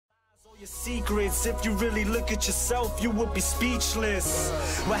Your secrets, if you really look at yourself, you would be speechless.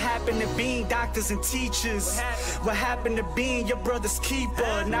 What happened to being doctors and teachers? What happened to being your brother's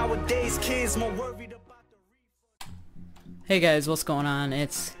keeper? Nowadays kids more worried about the... Hey guys, what's going on?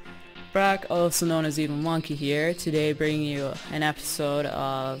 It's Brock, also known as Evil Monkey here, today bringing you an episode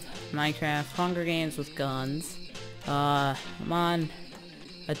of Minecraft Hunger Games with Guns. I'm on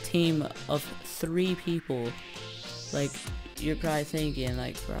a team of 3 people. Like, you're probably thinking,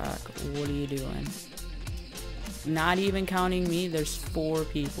 like, Brock, what are you doing? Not even counting me, there's 4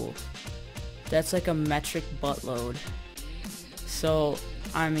 people. That's like a metric buttload. So,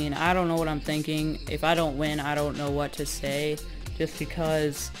 I mean, I don't know what I'm thinking. If I don't win, I don't know what to say. Just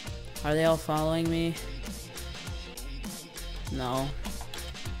because, are they all following me? No.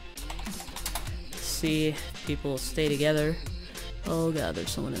 See, people stay together. Oh god, there's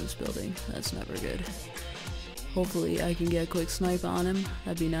someone in this building. That's never good. Hopefully I can get a quick snipe on him.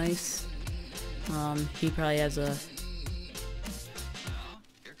 That'd be nice. He probably has a...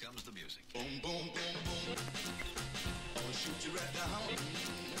 Here comes the music.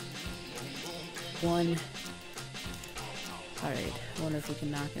 One. Alright, I wonder if we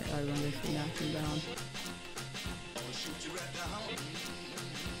can knock it. I wonder if we knock him down.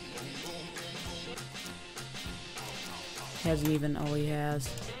 Hasn't even... Oh, he has.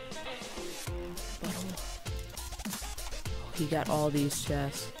 He got all these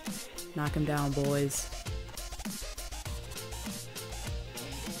chests. Knock him down, boys.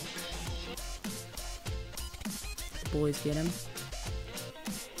 The boys get him.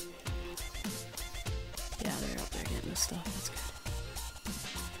 Yeah, they're up there getting the stuff. That's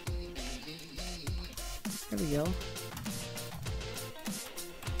good. There we go.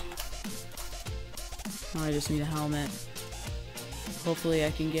 Now I just need a helmet. Hopefully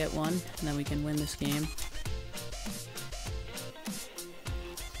I can get one, and then we can win this game.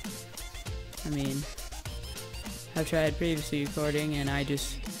 I mean, I've tried previously recording and I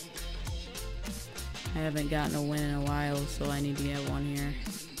haven't gotten a win in a while, so I need to get one here.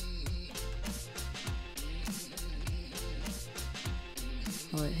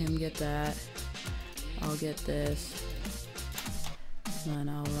 I'll let him get that. I'll get this. Then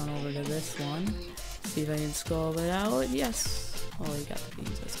I'll run over to this one. See if I can scope it out. Yes! Oh, he got the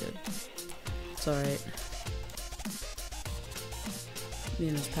beans, that's good. It's alright. Me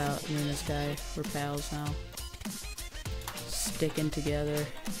and this guy, we're pals now. Sticking together.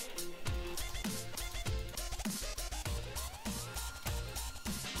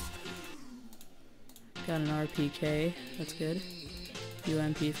 Got an RPK, that's good.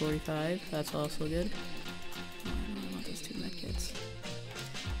 UMP 45, that's also good. Oh, I don't want those 2 medkits.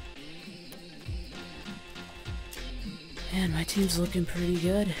 And my team's looking pretty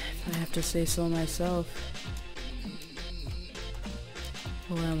good, if I have to say so myself.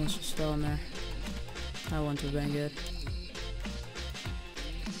 Oh, I almost just fell in there. That wouldn't have been good.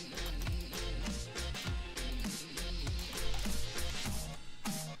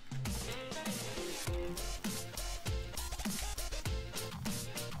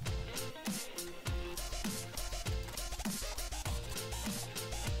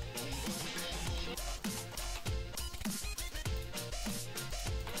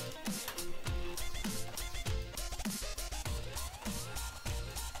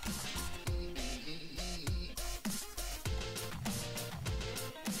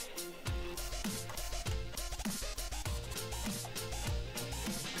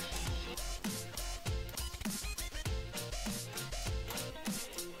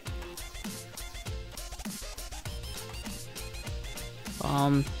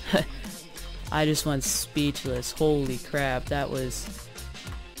 I just went speechless. Holy crap, that was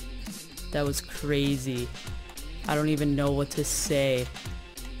crazy. I don't even know what to say.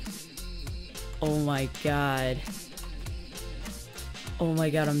 Oh my god. Oh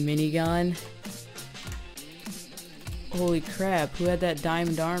my god, a minigun? Holy crap, who had that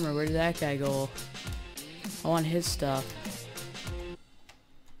diamond armor? Where did that guy go? I want his stuff.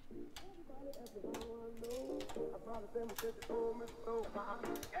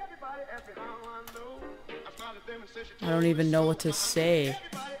 I don't even know what to say.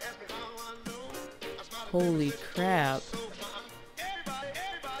 Holy crap.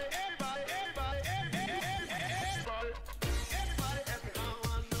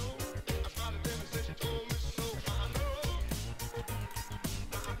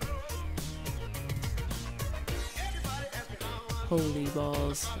 Holy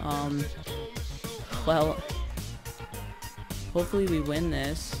balls. Well, hopefully we win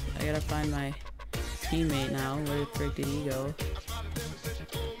this. I gotta find my teammate now. Where the frick did he go?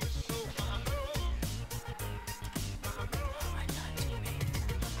 Oh my god,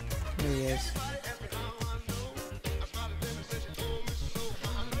 teammate. There he is.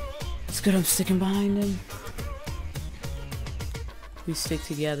 It's good I'm sticking behind him. We stick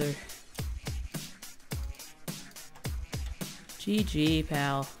together. GG,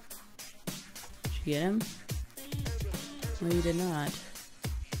 pal. Did you get him? No, you did not.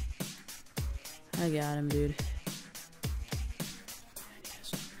 I got him, dude.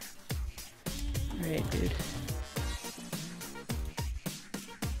 Alright, dude.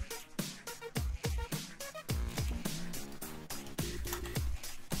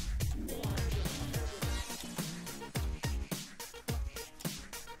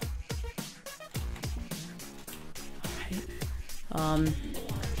 Alright.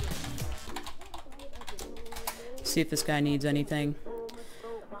 See if this guy needs anything.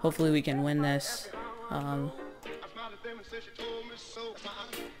 Hopefully we can win this.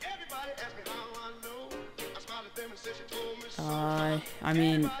 I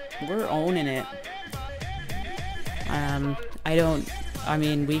mean, we're owning it. I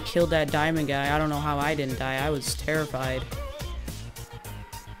mean, we killed that diamond guy. I don't know how I didn't die. I was terrified.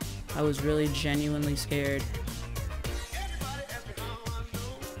 I was really genuinely scared.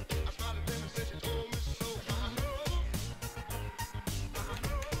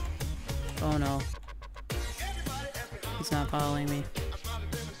 Oh no. He's not following me.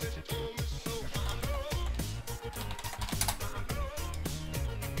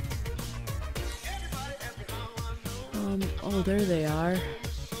 Oh, there they are.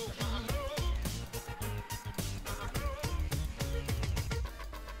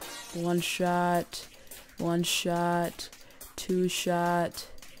 One shot, two shot,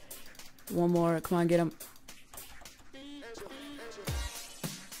 one more. Come on, get him.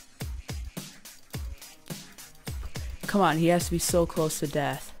 Come on, he has to be so close to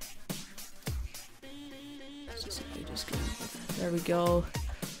death. There we go.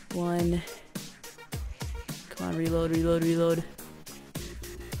 One. Come on, reload.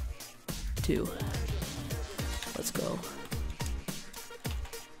 Two. Let's go.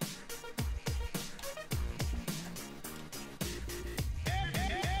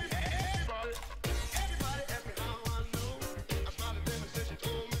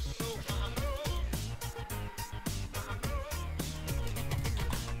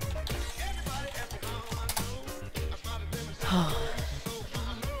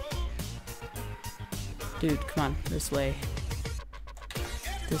 Dude, come on, this way.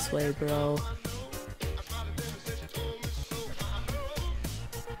 This way, bro.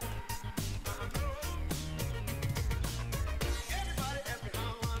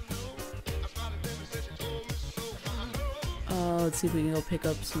 Let's see if we can go pick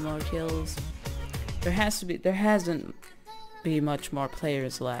up some more kills. There hasn't been much more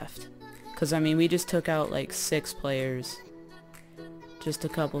players left. Cause I mean, we just took out like 6 players just a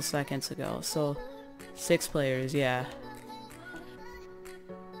couple seconds ago. So 6 players, yeah.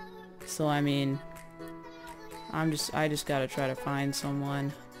 So I mean, I just gotta try to find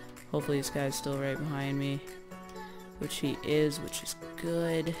someone. Hopefully this guy's still right behind me, which he is, which is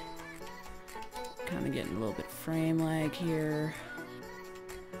good. Kind of getting a little bit frame lag here.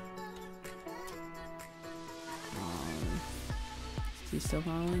 Is he still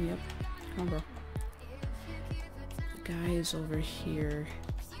following? Yep. Come on, bro. The guy is over here.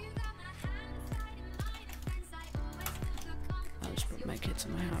 I'll just put my kits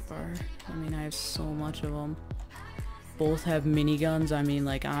in my hotbar. I mean, I have so much of them. Both have miniguns. I mean,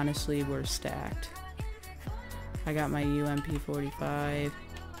 like, honestly, we're stacked. I got my UMP-45.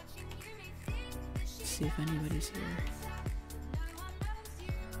 Let's see if anybody's here.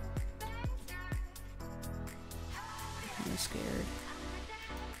 I'm kind of scared.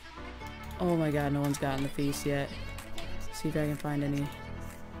 Oh my god, no one's gotten the feast yet. See if I can find any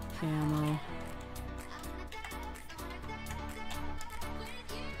ammo.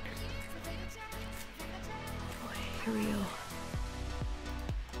 Boy, here we go.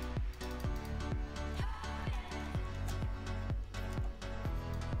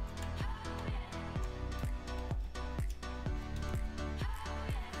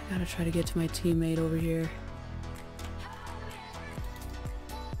 I gotta try to get to my teammate over here.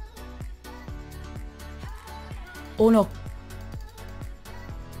 Oh no!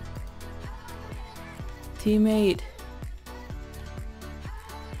 Teammate!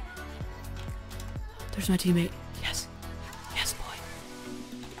 There's my teammate. Yes! Yes, boy!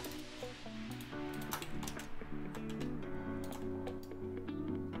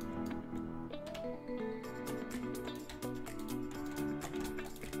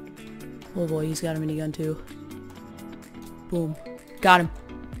 Oh boy, he's got a minigun too. Boom. Got him!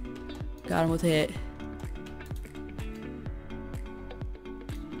 Got him with a hit.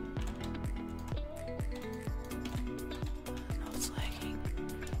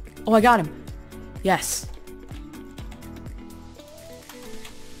 Oh, I got him. Yes.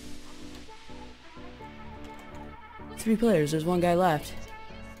 Three players. There's one guy left.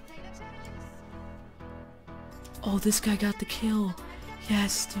 Oh, this guy got the kill.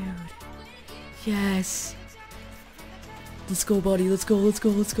 Yes, dude. Yes. Let's go, buddy. Let's go, let's go,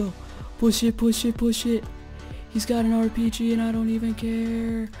 let's go. Push it, push it, push it. He's got an RPG and I don't even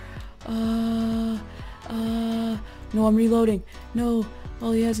care. No, I'm reloading. No,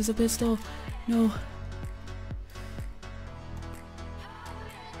 all he has is a pistol. No.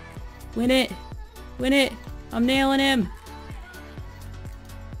 Win it. Win it. I'm nailing him.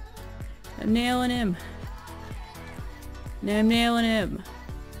 I'm nailing him. I'm nailing him.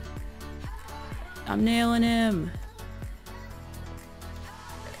 I'm nailing him.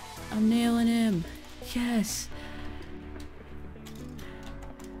 I'm nailing him. Yes.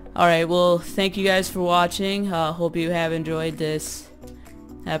 Alright, well, thank you guys for watching. Hope you have enjoyed this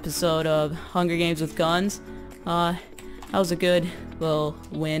episode of Hunger Games with Guns. That was a good little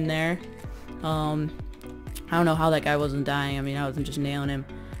win there. I don't know how that guy wasn't dying. I mean, I wasn't just nailing him.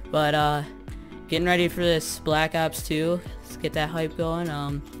 But, getting ready for this Black Ops 2. Let's get that hype going.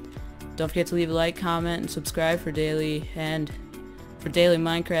 Don't forget to leave a like, comment, and subscribe for daily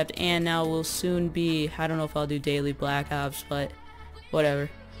Minecraft, and now will soon be, I don't know if I'll do daily Black Ops, but whatever.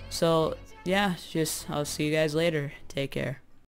 So, yeah, I'll see you guys later. Take care.